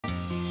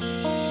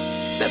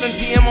7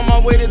 p.m. on my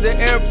way to the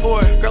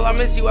airport. Girl, I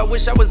miss you, I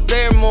wish I was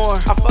there more.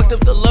 I fucked up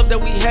the love that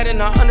we had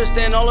and I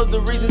understand all of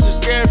the reasons you're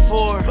scared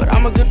for. But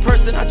I'm a good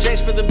person, I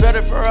changed for the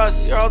better for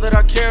us. You're all that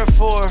I care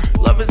for.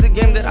 Love is a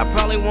game that I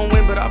probably won't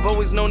win, but I've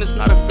always known it's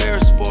not a fair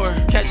sport.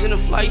 Catching a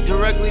flight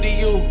directly to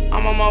you,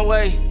 I'm on my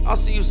way, I'll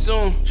see you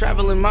soon.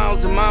 Traveling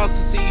miles and miles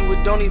to see you,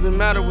 it don't even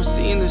matter, we're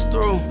seeing this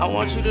through. I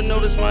want you to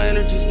notice my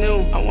energy's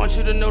new. I want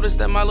you to notice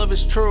that my love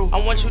is true.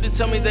 I want you to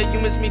tell me that you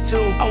miss me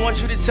too. I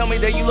want you to tell me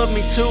that you love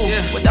me too.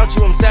 Yeah. Without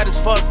you I'm sad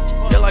as fuck.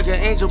 You're like an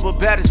angel but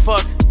bad as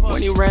fuck.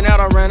 When you ran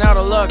out, I ran out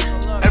of luck.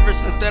 Ever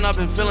since then I've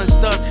been feeling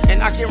stuck,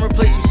 and I can't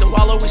replace you, so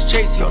I'll always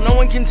chase you. No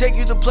one can take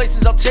you to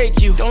places I'll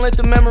take you. Don't let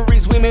the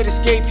memories we made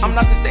escape you. I'm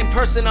not the same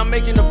person, I'm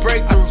making a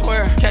breakthrough, I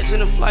swear.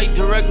 Catching a flight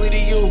directly to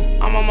you,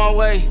 I'm on my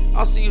way,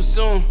 I'll see you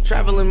soon.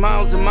 Traveling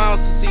miles and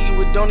miles to see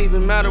you, it don't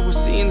even matter, we're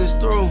seeing this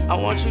through. I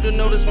want you to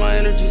notice my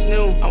energy's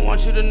new. I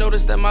want you to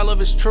notice that my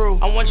love is true.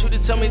 I want you to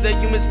tell me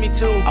that you miss me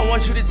too. I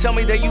want you to tell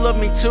me that you love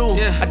me too.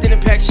 Yeah, I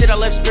didn't pack shit, I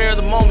left spare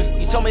the moment.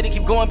 You told me to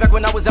keep going back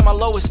when I was at my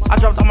lowest. I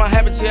dropped all my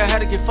habits, yeah, I had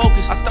to get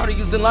focused. I started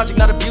using logic,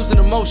 not abusing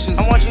emotions.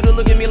 I want you to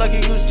look at me like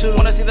you used to.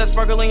 Wanna see that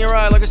sparkle in your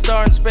eye like a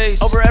star in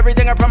space. Over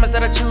everything I promise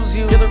that I choose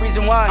you. You're the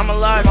reason why I'm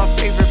alive, my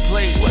favorite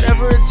place.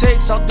 Whatever it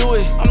takes, I'll do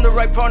it. I'm the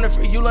right partner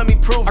for you, let me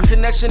prove it. Our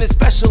connection is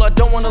special, I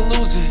don't wanna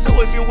lose it.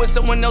 So if you're with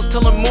someone else,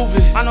 tell them move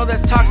it. I know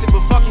that's toxic,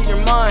 but fuck it,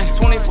 you're mine.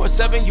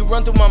 24/7, you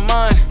run through my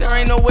mind. There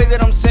ain't no way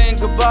that I'm saying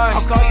goodbye.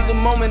 I'll call you the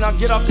moment I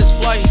get off this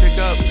flight. Pick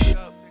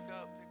up.